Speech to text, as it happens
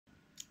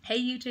Hey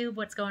YouTube,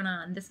 what's going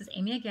on? This is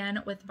Amy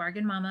again with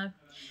Bargain Mama.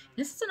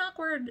 This is an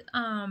awkward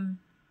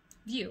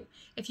view.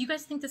 If you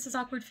guys think this is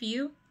awkward for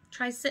you,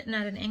 try sitting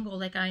at an angle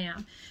like I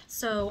am.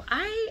 So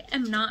I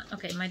am not,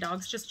 okay, my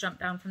dogs just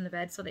jumped down from the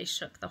bed, so they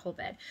shook the whole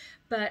bed.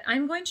 But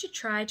I'm going to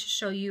try to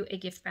show you a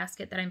gift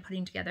basket that I'm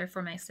putting together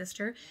for my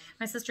sister.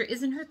 My sister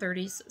is in her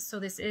 30s, so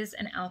this is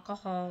an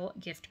alcohol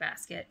gift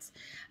basket.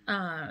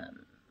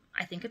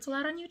 I think it's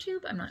allowed on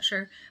YouTube, I'm not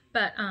sure.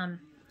 But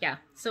yeah,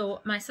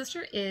 so my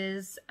sister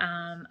is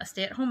a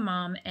stay-at-home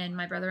mom, and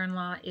my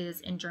brother-in-law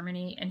is in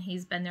Germany, and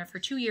he's been there for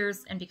 2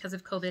 years, and because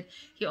of COVID,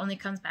 he only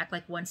comes back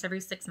like once every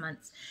 6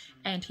 months,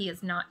 and he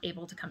is not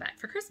able to come back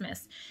for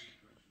Christmas.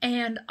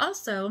 And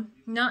also,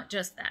 not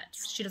just that,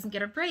 she doesn't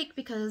get a break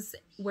because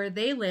where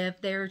they live,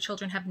 their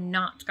children have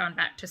not gone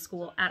back to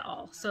school at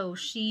all. So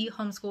she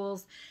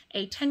homeschools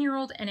a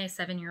 10-year-old and a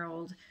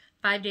 7-year-old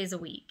 5 days a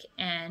week,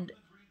 and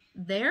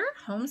their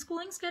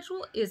homeschooling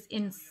schedule is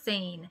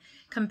insane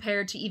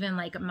compared to even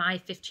like my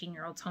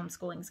 15-year-old's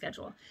homeschooling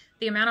schedule.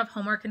 The amount of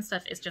homework and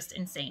stuff is just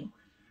insane.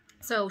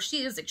 So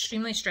she is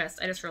extremely stressed.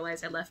 I just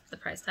realized I left the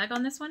price tag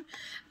on this one.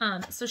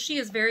 So she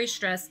is very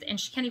stressed, and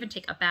she can't even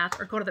take a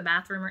bath or go to the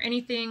bathroom or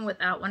anything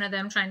without one of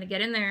them trying to get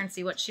in there and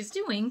see what she's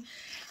doing.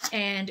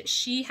 And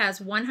she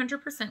has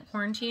 100%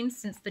 quarantine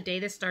since the day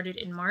this started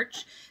in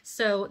March.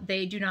 So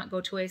they do not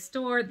go to a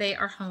store. They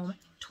are home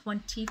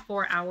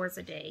 24 hours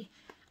a day.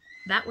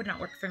 That would not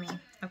work for me,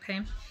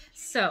 okay?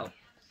 So,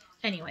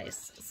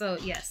 anyways, so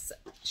yes,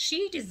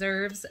 she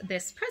deserves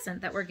this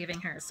present that we're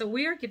giving her. So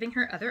we are giving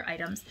her other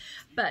items,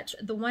 but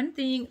the one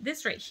thing,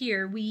 this right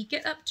here, we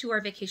get up to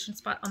our vacation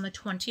spot on the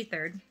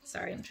 23rd.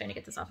 Sorry, I'm trying to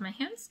get this off my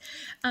hands.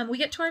 We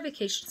get to our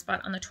vacation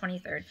spot on the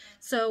 23rd.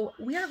 So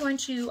we are going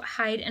to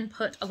hide and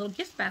put a little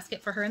gift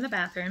basket for her in the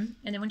bathroom,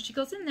 and then when she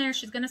goes in there,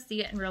 she's going to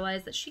see it and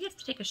realize that she gets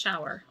to take a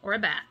shower or a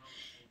bath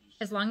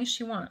as long as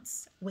she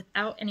wants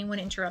without anyone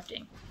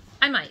interrupting.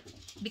 I might,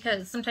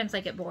 because sometimes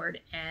I get bored,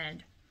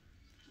 and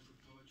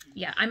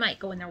yeah, I might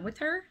go in there with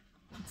her.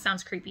 It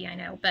sounds creepy, I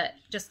know, but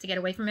just to get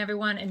away from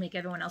everyone and make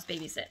everyone else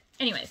babysit.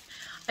 Anyways,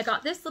 I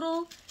got this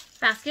little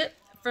basket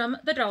from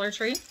the Dollar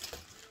Tree,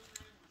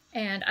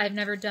 and I've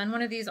never done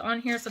one of these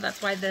on here, so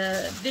that's why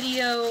the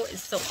video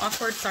is so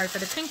awkward. Sorry for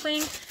the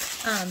crinkling.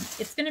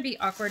 It's going to be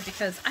awkward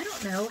because I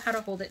don't know how to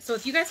hold it. So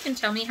if you guys can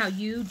tell me how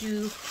you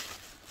do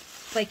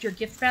like your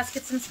gift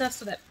baskets and stuff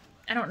so that,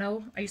 I don't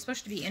know, are you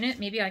supposed to be in it?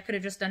 Maybe I could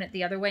have just done it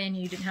the other way and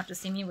you didn't have to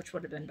see me, which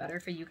would have been better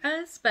for you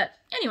guys. But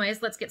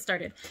anyways, let's get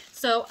started.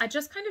 So I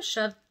just kind of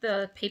shoved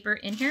the paper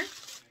in here.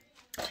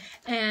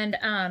 And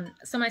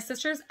so my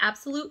sister's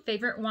absolute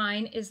favorite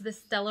wine is the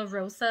Stella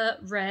Rosa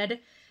Red.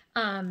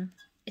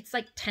 It's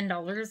like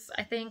 $10,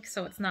 I think,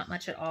 so it's not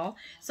much at all.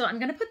 So I'm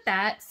going to put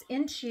that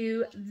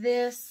into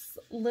this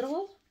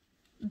little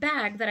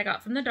bag that I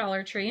got from the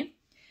Dollar Tree.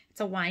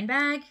 It's a wine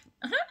bag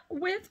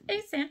with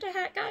a Santa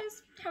hat,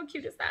 guys. How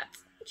cute is that?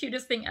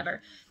 Cutest thing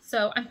ever.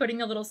 So I'm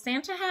putting a little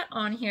Santa hat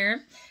on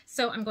here.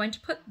 So I'm going to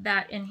put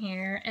that in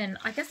here. And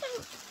I guess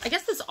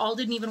this all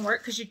didn't even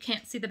work because you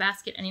can't see the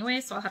basket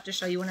anyway. So I'll have to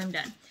show you when I'm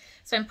done.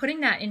 So I'm putting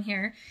that in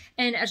here.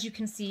 And as you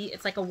can see,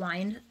 it's like a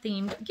wine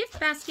themed gift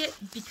basket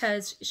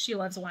because she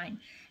loves wine.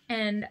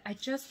 And I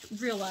just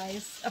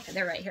realized, okay,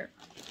 they're right here.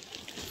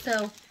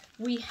 So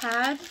we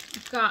had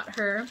got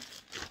her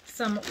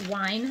some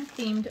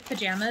wine-themed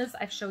pajamas.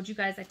 I've showed you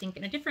guys, I think,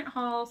 in a different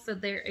haul. So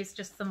there is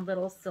just some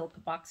little silk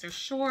boxer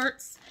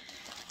shorts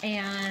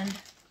and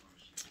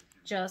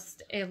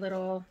just a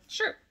little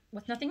shirt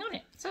with nothing on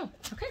it. So,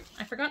 okay,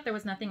 I forgot there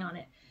was nothing on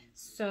it.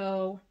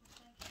 So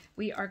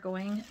we are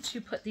going to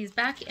put these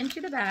back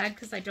into the bag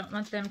because I don't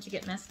want them to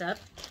get messed up.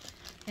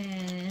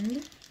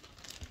 And,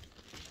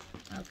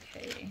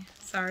 okay,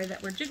 sorry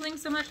that we're jiggling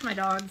so much. My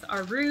dogs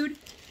are rude.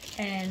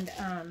 And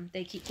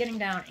they keep getting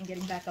down and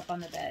getting back up on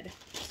the bed.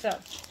 So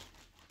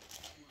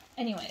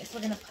anyways,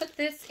 we're going to put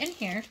this in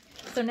here.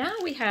 So now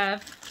we're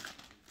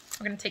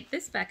going to take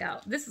this back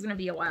out. This is going to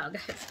be a while,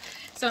 guys.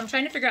 So I'm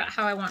trying to figure out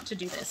how I want to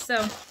do this.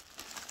 So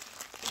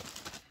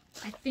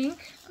I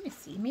think, let me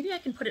see, maybe I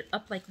can put it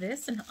up like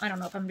this. And I don't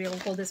know if I'm going to be able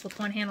to hold this with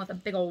one hand with a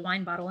big old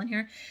wine bottle in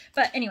here.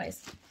 But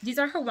anyways, these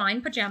are her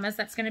wine pajamas.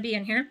 That's going to be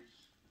in here.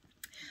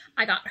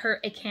 I got her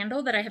a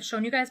candle that I have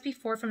shown you guys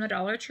before from the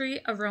Dollar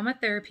Tree,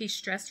 Aromatherapy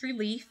Stress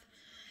Relief,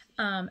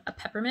 a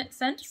peppermint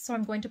scent. So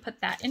I'm going to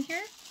put that in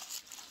here.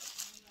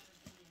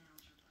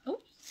 Oh,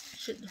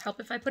 should help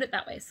if I put it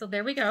that way. So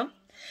there we go.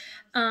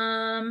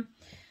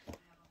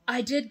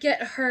 I did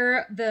get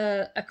her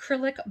the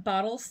acrylic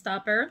bottle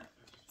stopper.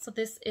 So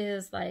this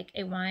is like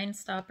a wine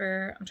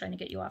stopper. I'm trying to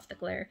get you off the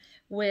glare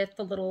with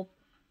the little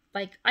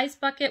like ice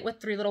bucket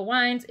with 3 little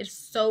wines. It's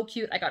so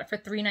cute. I got it for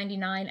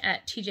 $3.99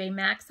 at TJ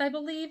Maxx, I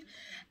believe.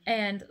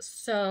 And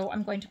so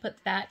I'm going to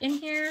put that in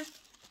here.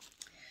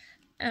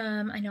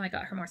 I know I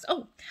got her more.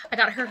 Oh, I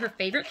got her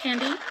favorite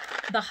candy,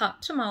 the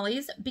hot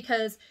tamales,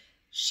 because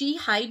she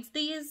hides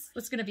these.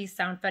 It's going to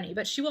sound funny,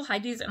 but she will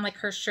hide these in like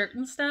her shirt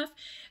and stuff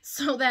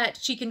so that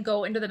she can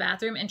go into the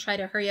bathroom and try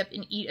to hurry up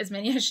and eat as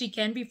many as she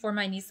can before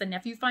my niece and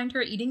nephew find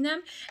her eating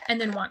them and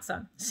then want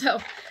some. So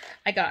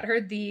I got her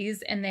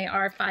these, and they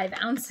are 5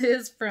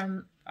 ounces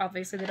from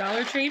obviously the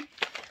Dollar Tree.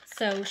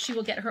 So she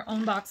will get her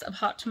own box of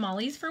hot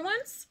tamales for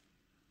once.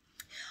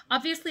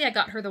 Obviously, I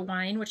got her the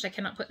wine, which I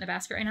cannot put in the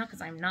basket right now because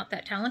I'm not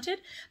that talented.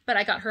 But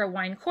I got her a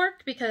wine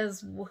cork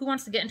because who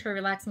wants to get into a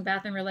relaxing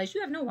bath and realize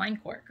you have no wine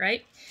cork,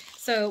 right?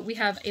 So we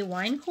have a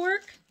wine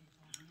cork.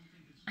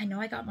 I know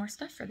I got more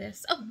stuff for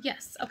this. Oh,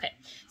 yes. Okay.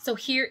 So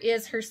here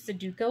is her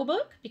Sudoku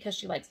book because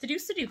she likes to do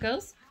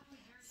Sudokus.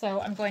 So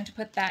I'm going to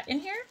put that in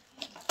here.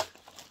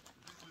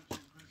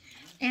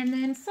 And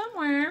then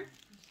somewhere,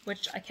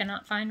 which I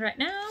cannot find right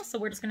now, so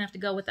we're just going to have to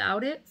go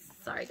without it.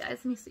 Sorry, guys.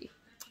 Let me see.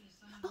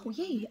 Oh,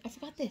 yay, I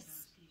forgot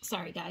this.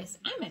 Sorry, guys.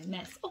 I'm a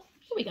mess. Oh,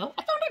 here we go.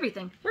 I found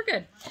everything. We're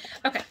good.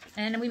 Okay,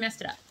 and we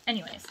messed it up.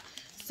 Anyways,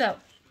 so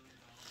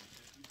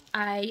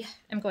I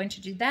am going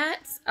to do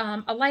that.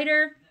 A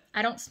lighter.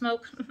 I don't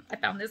smoke. I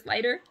found this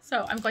lighter,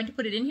 so I'm going to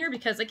put it in here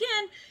because,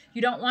 again,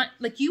 you don't want,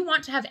 like, you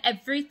want to have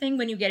everything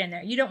when you get in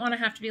there. You don't want to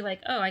have to be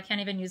like, oh, I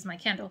can't even use my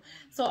candle.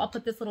 So I'll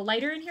put this little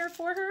lighter in here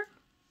for her.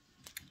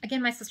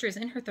 Again, my sister is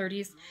in her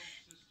 30s,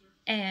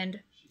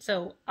 and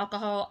so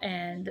alcohol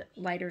and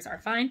lighters are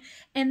fine.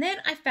 And then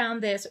I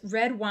found this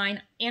red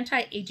wine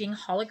anti-aging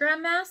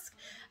hologram mask.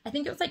 I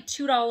think it was like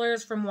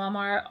 $2 from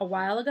Walmart a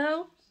while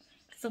ago.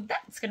 So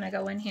that's going to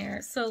go in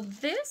here. So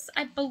this,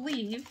 I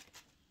believe,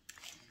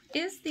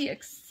 is the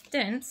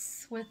extent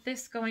with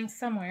this going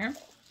somewhere.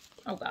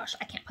 Oh gosh,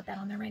 I can't put that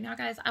on there right now,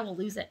 guys. I will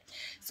lose it.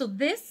 So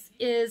this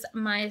is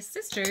my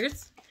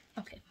sister's.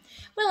 Okay.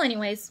 Well,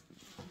 anyways,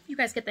 you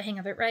guys get the hang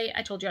of it, right?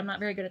 I told you I'm not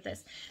very good at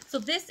this. So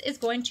this is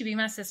going to be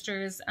my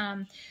sister's,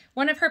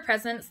 one of her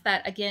presents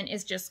that, again,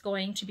 is just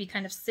going to be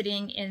kind of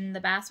sitting in the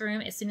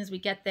bathroom. As soon as we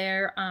get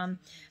there, I'm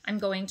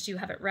going to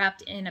have it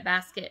wrapped in a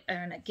basket or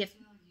in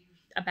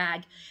a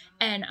bag.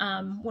 And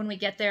when we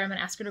get there, I'm going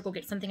to ask her to go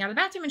get something out of the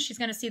bathroom, and she's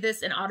going to see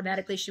this, and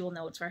automatically she will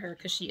know it's for her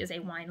because she is a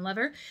wine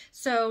lover.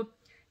 So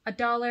 $1,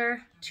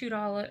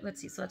 $2, let's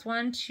see. So that's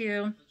 1,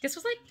 2, this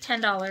was like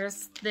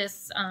 $10.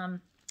 This,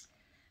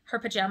 her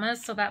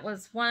pajamas. So that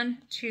was 1,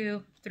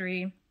 2,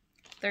 3,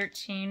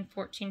 13,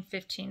 14,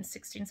 15,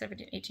 16,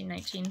 17, 18,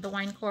 19. The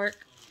wine cork,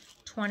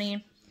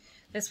 20.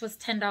 This was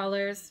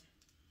 $10.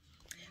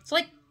 So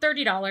like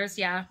 $30,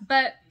 yeah.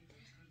 But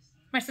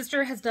my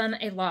sister has done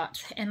a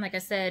lot. And like I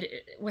said,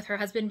 with her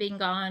husband being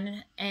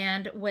gone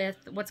and with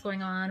what's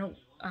going on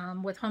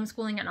with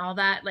homeschooling and all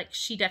that, like,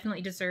 she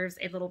definitely deserves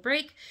a little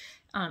break.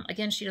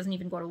 Again, she doesn't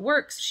even go to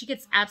work, so she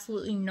gets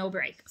absolutely no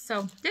break.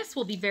 So this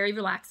will be very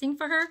relaxing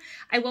for her.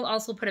 I will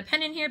also put a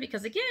pen in here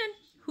because, again,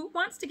 who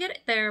wants to get it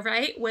there,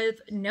 right,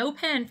 with no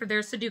pen for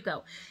their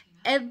Sudoku?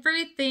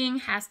 Everything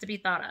has to be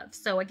thought of.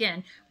 So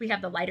again, we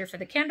have the lighter for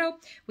the candle.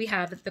 We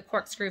have the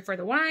corkscrew for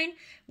the wine.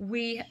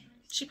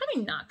 She's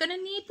probably not going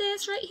to need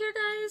this right here,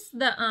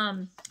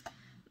 guys.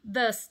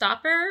 The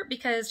stopper,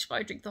 because she'll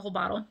probably drink the whole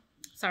bottle.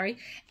 Sorry.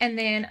 And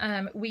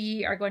then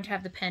we are going to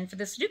have the pen for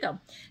the Sudoku.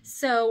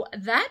 So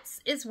that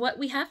is what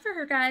we have for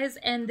her, guys.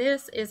 And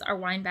this is our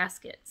wine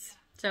baskets.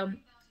 So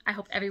I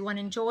hope everyone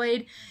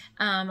enjoyed.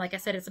 Like I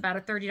said, it's about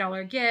a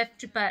 $30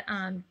 gift, but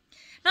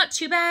not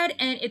too bad.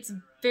 And it's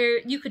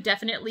you could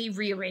definitely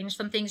rearrange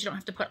some things. You don't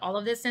have to put all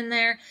of this in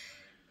there.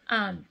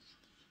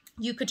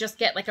 You could just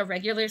get like a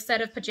regular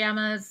set of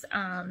pajamas.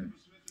 I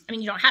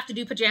mean, you don't have to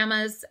do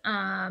pajamas.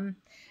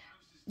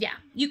 Yeah,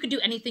 you could do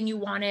anything you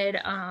wanted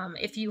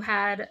if you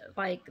had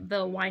like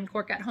the wine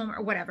cork at home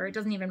or whatever. It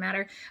doesn't even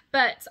matter.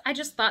 But I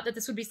just thought that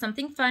this would be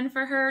something fun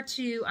for her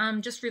to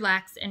just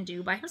relax and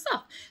do by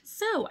herself.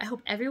 So I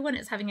hope everyone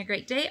is having a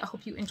great day. I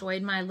hope you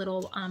enjoyed my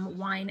little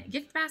wine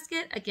gift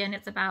basket. Again,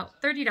 it's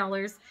about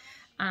 $30.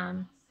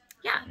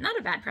 Yeah, not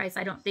a bad price,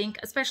 I don't think,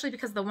 especially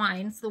because the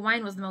wine. So the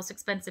wine was the most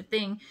expensive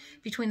thing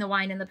between the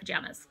wine and the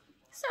pajamas.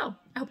 So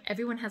I hope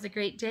everyone has a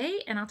great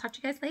day, and I'll talk to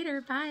you guys later.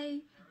 Bye.